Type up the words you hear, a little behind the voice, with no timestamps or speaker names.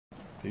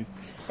Jeez.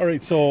 All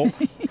right, so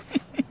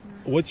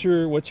what's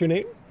your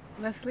name?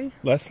 Leslie.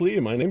 Leslie,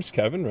 and my name's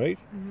Kevin, right?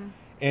 Mm-hmm.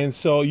 And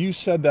so you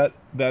said that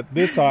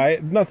this eye,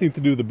 nothing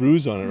to do with the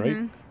bruise on it, right?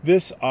 Mm-hmm.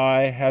 This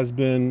eye has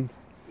been,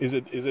 is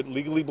it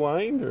legally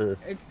blind, or?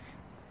 It's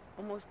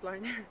almost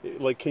blind.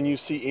 Like, can you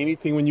see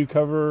anything when you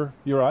cover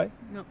your eye?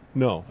 No.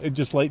 No, it's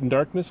just light and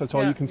darkness, that's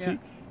all you can yeah. see?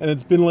 And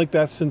it's been like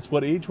that since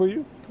what age were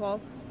you?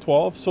 12.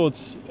 12, so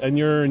it's, and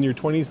you're in your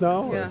 20s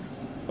now? Or? Yeah.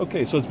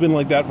 Okay, so it's been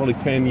like that for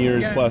like 10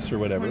 years plus or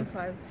whatever.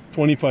 25.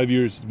 25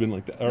 years has been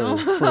like that. Or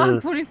No,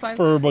 25.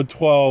 For about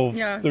 12,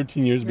 Yeah.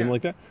 13 years has been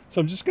like that.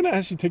 So I'm just going to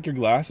ask you to take your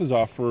glasses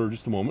off for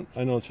just a moment.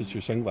 I know it's just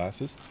your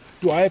sunglasses.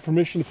 Do I have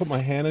permission to put my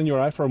hand on your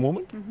eye for a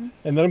moment? Mm-hmm.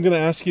 And then I'm going to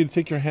ask you to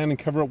take your hand and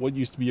cover up what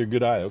used to be your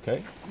good eye, okay?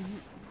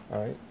 Mm-hmm.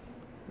 All right.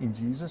 In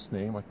Jesus'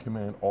 name, I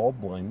command all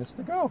blindness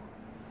to go.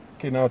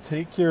 Okay, now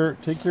take your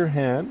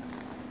hand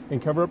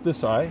and cover up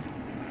this eye.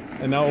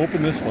 And now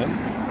open this one.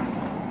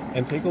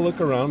 And take a look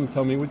around and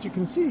tell me what you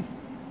can see.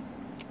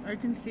 I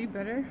can see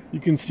better. You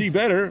can see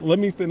better. Let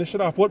me finish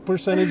it off. What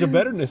percentage of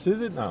betterness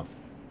is it now?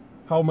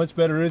 How much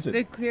better is it?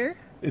 Is it clear?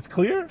 It's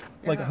clear?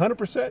 Yeah. Like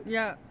 100%?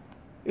 Yeah.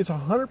 It's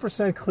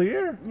 100%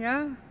 clear?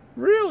 Yeah.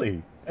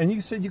 Really? And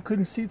you said you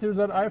couldn't see through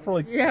that eye for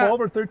like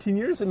 12 or 13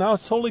 years, and now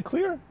it's totally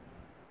clear?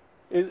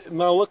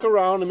 Now look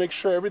around and make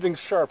sure everything's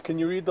sharp. Can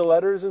you read the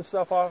letters and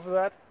stuff off of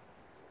that?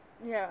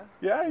 Yeah.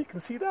 Yeah, you can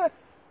see that?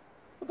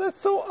 Well,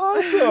 that's so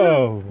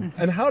awesome.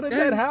 And how did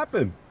that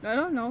happen? I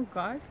don't know,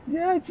 God.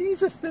 Yeah,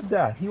 Jesus did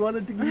that. He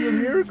wanted to give you a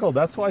miracle.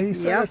 That's why he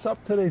set us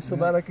up today, so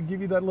that I could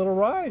give you that little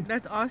ride.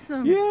 That's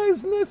awesome. Yeah,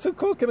 isn't that so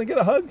cool? Can I get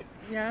a hug?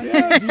 Yeah.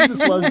 Yeah, Jesus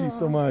loves you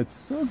so much.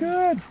 So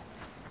good.